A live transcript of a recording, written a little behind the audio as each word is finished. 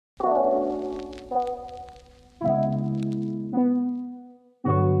Yeah,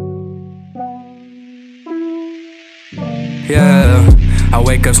 I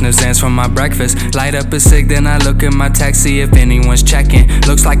wake up, sniff Zans from my breakfast. Light up a cig, then I look at my text, see if anyone's checking.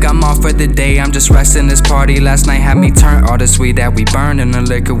 Looks like I'm off for the day, I'm just resting. This party last night had me turn all the sweet that we burned and the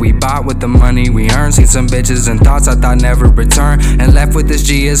liquor we bought with the money we earned. Seen some bitches and thoughts I thought never return, and left with this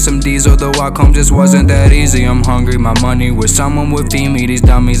G as some diesel. The walk home just wasn't that easy. I'm hungry, my money wish someone would feed me. These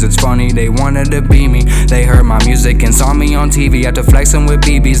dummies, it's funny, they wanted to be me. They heard my music and saw me on TV after flexing with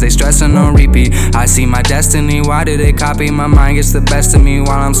BBs. They stressing on repeat. I see my destiny, why do they copy? My mind gets the best of me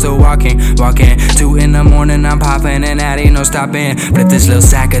while I'm still walking. 2 in the morning, I'm popping and that ain't no stopping. Flip this little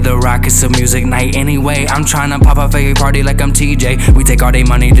sack of the rock, it's a music night anyway. I'm tryna pop a fake party like I'm TJ. We take all they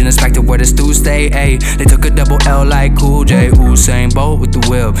money, then expect to where the stew stay. Ayy, they took a double L like Cool J. Usain Bolt with the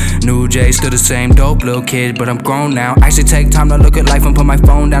whip. New J, still the same dope little kid, but I'm grown now. Actually take time to look at life and put my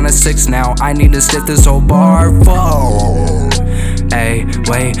phone down at 6 now. I need to stiff this whole bar full. Ayy,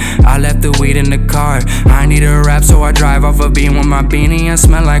 wait, I left the weed in the car. I need a rap, so I drive off a beam with my beanie and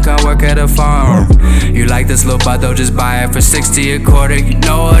smell like I work at a farm. You like this little butt though, just buy it for 60 a quarter. You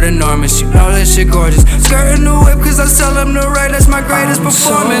know what enormous, you know this shit gorgeous. Skirting the whip cause I sell them the right, that's my greatest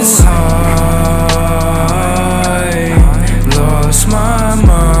performance. So high, lost my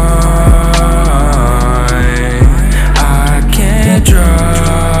mind. I can't drive.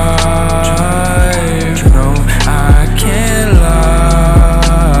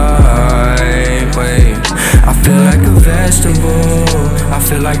 I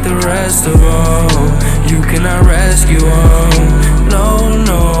feel like the rest of all. You cannot rescue all. No,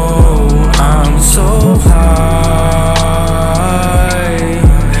 no, I'm so high,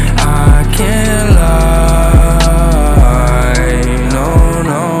 I can't lie. No,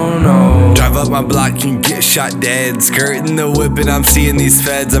 no, no. Drive up my block and get shot dead. Skirting the whip and I'm seeing these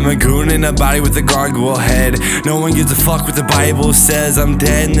feds. I'm a goon in a body with a gargoyle head. No one gives a fuck what the Bible says. I'm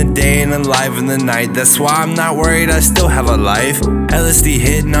dead in the day and alive in the night. That's why I'm not worried, I still have a life. LSD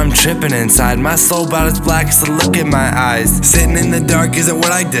hit and I'm tripping inside. My soul about as black as the look in my eyes. Sitting in the dark isn't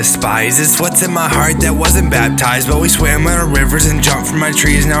what I despise. It's what's in my heart that wasn't baptized. But we swam in our rivers and jumped from our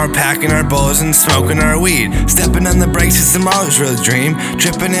trees. Now we're packing our bowls and smoking our weed. Stepping on the brakes, it's tomorrow's real dream.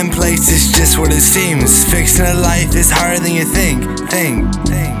 Tripping in place, it's just what it seems. Fixing a life is harder than you think.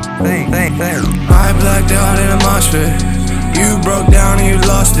 I blacked out in a mosh pit. You broke down and you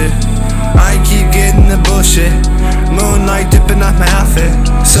lost it. I keep getting the bullshit. Moonlight dipping off my outfit.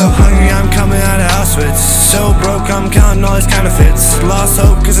 So hungry I'm coming out of Auschwitz. So broke I'm counting all these counterfeits. Lost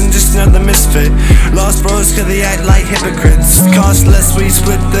hope cause I'm just another misfit. Lost bros cause they act like hypocrites. Cost less, we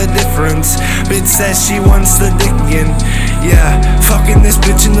split the difference. Bitch says she wants the dick again. Yeah, fucking this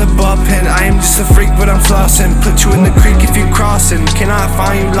bitch in the ball pen. I am just a freak but I'm flossing. Put you in the creek if you crossing. Can I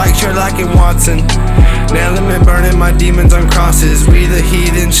find you like Sherlock and Watson? Nailing and burning my demons on crosses. We the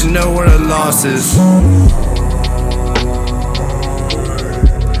heathen should know where the loss is.